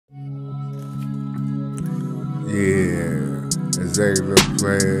executive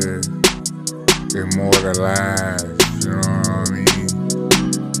players, immortalized, you know what I mean?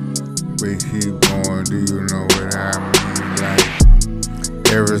 We keep going, do you know what I mean? Like,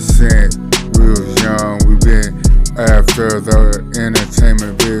 ever since we was young, we been after the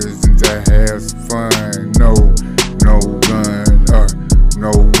entertainment business that has fun. No gun,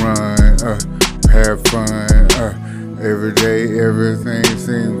 no run, have fun, every day, everything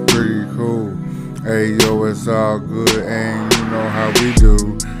seems pretty cool. Hey yo, it's all good, and you know how we do.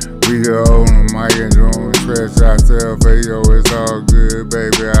 We get on the mic and don't stress ourselves. Hey yo, it's all good,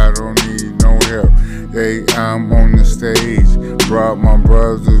 baby, I don't need no help. Hey, I'm on the stage, brought my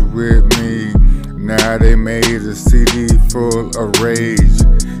brothers with me. Now they made a CD full of rage.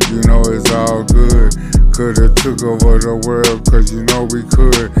 You know it's all good. Coulda took over the world, cause you know we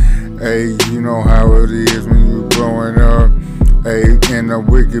could. Hey, you know how it is when you growing up. Hey, and the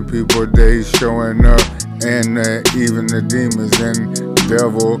wicked people, they showing up. And even the demons and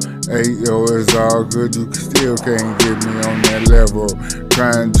devil. Hey, yo, it's all good. You still can't get me on that level.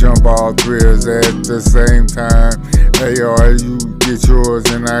 Try and jump all thrills at the same time. Hey, yo, you get yours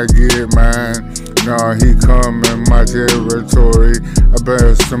and I get mine. Nah, he come in my territory. I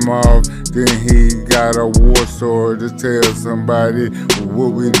burst him off. Then he got a war sword to tell somebody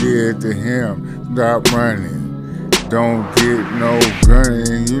what we did to him. Stop running. Don't get no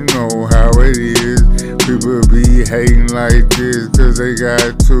gunning. You know how it is. People be hating like this cause they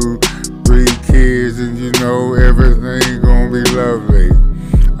got 2, 3 kids, and you know everything gonna be lovely.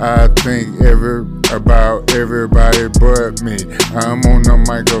 I think about everybody but me. I'm on the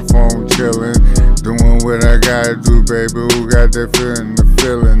microphone chillin', doing what I gotta do, baby. Who got that feeling, the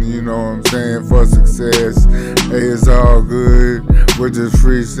feeling, you know what I'm saying, for success. Hey, it's all good with this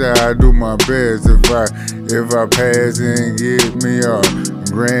freestyle. I do my best. If I pass and get me a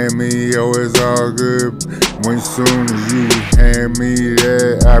Grammy, yo, it's all good. When soon as you hand me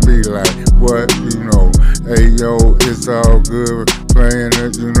that, I be like, what, you know? Hey, yo, it's all good. Playing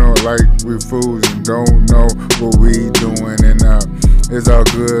it, you know, like we fools and don't know what we doing, and it's all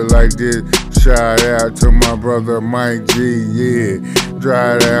good like this. Shout out to my brother Mike G, yeah.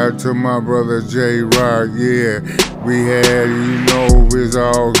 Shout out to my brother J Rock, yeah. We had, you know, it's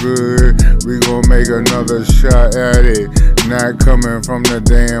all good. We gon' make another shot at it. Not coming from the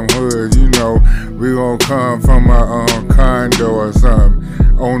damn hood, you know. We gon' come from a condo or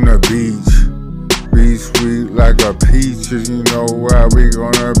something on the beach. Be sweet like a peach, and you know how we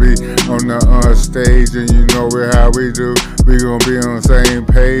gonna be on the stage, and you know how we do. We gonna be on the same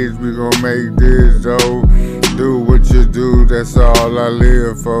page. We gonna make this dough. Do what you do, that's all I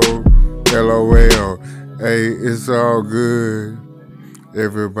live for. LOL. Hey, it's all good.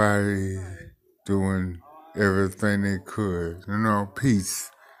 Everybody doing everything they could. You know, peace.